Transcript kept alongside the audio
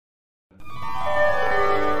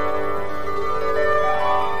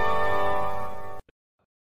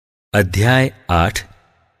अध्याय 8।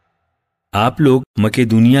 आप लोग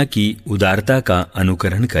मकेदुनिया की उदारता का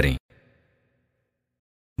अनुकरण करें।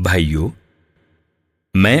 भाइयों,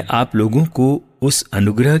 मैं आप लोगों को उस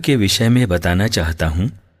अनुग्रह के विषय में बताना चाहता हूं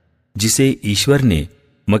जिसे ईश्वर ने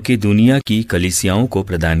मकेदुनिया की कलीसियाओं को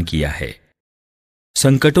प्रदान किया है।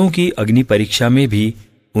 संकटों की अग्नि परीक्षा में भी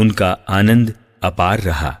उनका आनंद अपार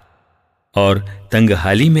रहा और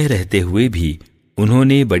तंगहाली में रहते हुए भी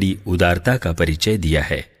उन्होंने बड़ी उदारता का परिचय दिया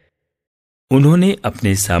है। उन्होंने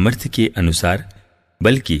अपने सामर्थ्य के अनुसार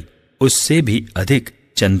बल्कि उससे भी अधिक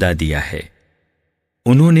चंदा दिया है।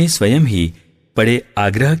 उन्होंने स्वयं ही बड़े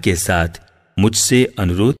आग्रह के साथ मुझसे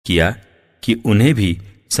अनुरोध किया कि उन्हें भी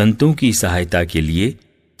संतों की सहायता के लिए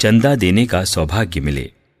चंदा देने का सौभाग्य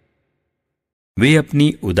मिले। वे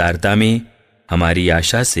अपनी उदारता में हमारी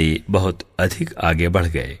आशा से बहुत अधिक आगे बढ़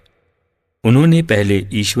गए। उन्होंने पहले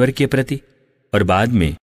ईश्वर के प्रति और बाद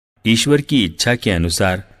में ईश्वर की इच्छा के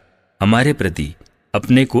अनुसार हमारे प्रति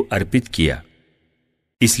अपने को अर्पित किया।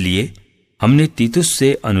 इसलिए हमने तीतुस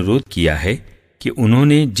से अनुरोध किया है कि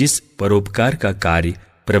उन्होंने जिस परोपकार का कार्य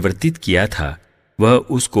प्रवर्तित किया था वह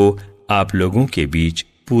उसको आप लोगों के बीच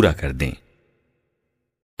पूरा कर दें।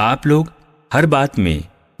 आप लोग हर बात में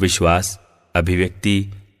विश्वास,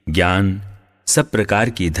 अभिव्यक्ति, ज्ञान, सब प्रकार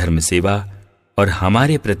की धर्म सेवा और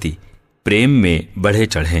हमारे प्रति प्रेम में बढ़े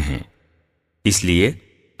चढ़े हैं। इसलिए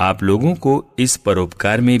आप लोगों को इस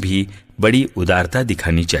परोपकार में भी बड़ी उदारता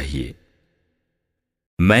दिखानी चाहिए।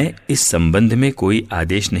 मैं इस संबंध में कोई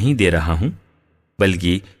आदेश नहीं दे रहा हूं,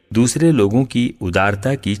 बल्कि दूसरे लोगों की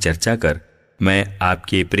उदारता की चर्चा कर मैं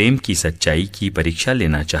आपके प्रेम की सच्चाई की परीक्षा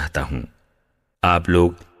लेना चाहता हूं। आप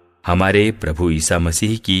लोग हमारे प्रभु ईसा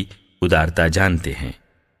मसीह की उदारता जानते हैं।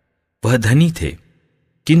 वह धनी थे,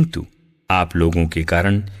 किंतु आप लोगों के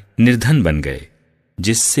कारण निर्धन बन गए,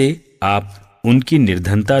 जिससे आप उनकी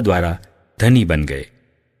निर्धनता द्वारा धनी बन गए।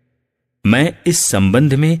 मैं इस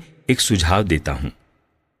संबंध में एक सुझाव देता हूं।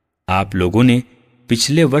 आप लोगों ने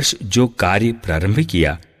पिछले वर्ष जो कार्य प्रारंभ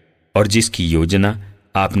किया और जिसकी योजना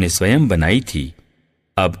आपने स्वयं बनाई थी,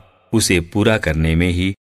 अब उसे पूरा करने में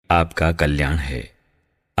ही आपका कल्याण है।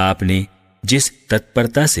 आपने जिस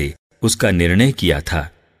तत्परता से उसका निर्णय किया था,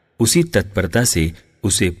 उसी तत्परता से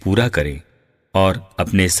उसे पूरा करें और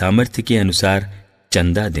अपने सामर्थ्य के अनुसार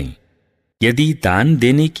चंदा दें। यदि दान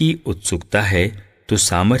देने की उत्सुकता है तो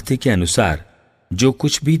सामर्थ्य के अनुसार जो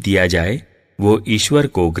कुछ भी दिया जाए वो ईश्वर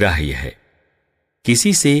को ग्राह्य है।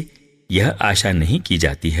 किसी से यह आशा नहीं की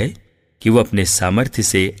जाती है कि वो अपने सामर्थ्य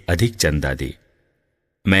से अधिक चंदा दे।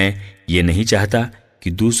 मैं ये नहीं चाहता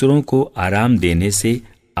कि दूसरों को आराम देने से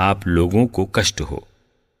आप लोगों को कष्ट हो।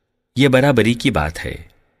 यह बराबरी की बात है।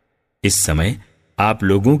 इस समय आप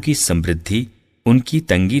लोगों की समृद्धि उनकी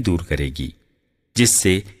तंगी दूर करेगी,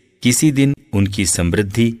 जिससे किसी दिन उनकी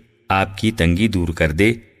समृद्धि आपकी तंगी दूर कर दे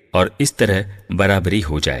और इस तरह बराबरी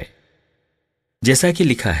हो जाए। जैसा कि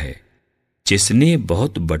लिखा है, जिसने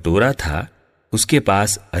बहुत बटोरा था उसके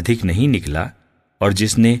पास अधिक नहीं निकला, और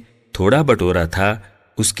जिसने थोड़ा बटोरा था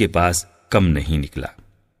उसके पास कम नहीं निकला।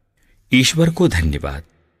 ईश्वर को धन्यवाद,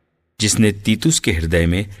 जिसने तीतुस के हृदय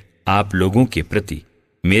में आप लोगों के प्रति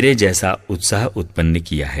मेरे जैसा उत्साह उत्पन्न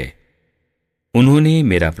किया है। उन्होंने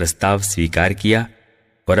मेरा प्रस्ताव स्वीकार किया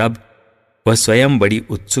और अब वह स्वयं बड़ी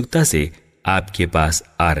उत्सुकता से आपके पास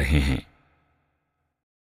आ रहे हैं।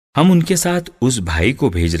 हम उनके साथ उस भाई को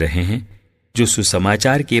भेज रहे हैं जो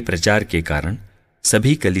सुसमाचार के प्रचार के कारण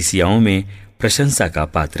सभी कलीसियाओं में प्रशंसा का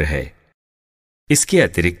पात्र है। इसके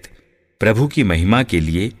अतिरिक्त प्रभु की महिमा के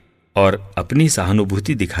लिए और अपनी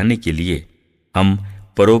सहानुभूति दिखाने के लिए हम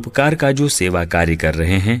परोपकार का जो सेवा कार्य कर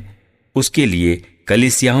रहे हैं, उसके लिए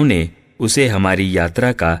कलीसियाओं ने उसे हमारी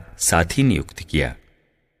यात्रा का साथी नियुक्त किया।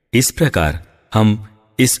 इस प्रकार हम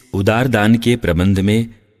इस उदार दान के प्रबंध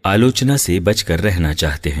में आलोचना से बचकर रहना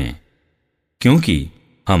चाहते हैं, क्योंकि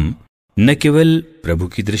हम न केवल प्रभु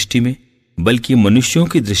की दृष्टि में बल्कि मनुष्यों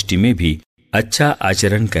की दृष्टि में भी अच्छा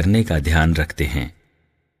आचरण करने का ध्यान रखते हैं।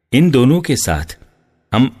 इन दोनों के साथ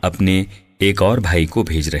हम अपने एक और भाई को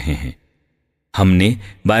भेज रहे हैं। हमने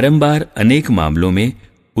बारंबार अनेक मामलों में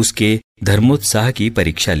उसके धर्मोत्साह की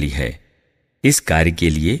परीक्षा ली है। इस कार्य के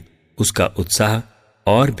लिए उसका उत्साह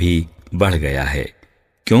और भी बढ़ गया है,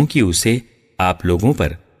 क्योंकि उसे आप लोगों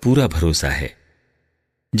पर पूरा भरोसा है।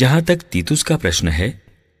 जहां तक तीतुस का प्रश्न है,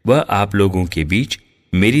 वह आप लोगों के बीच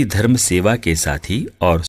मेरी धर्म सेवा के साथी और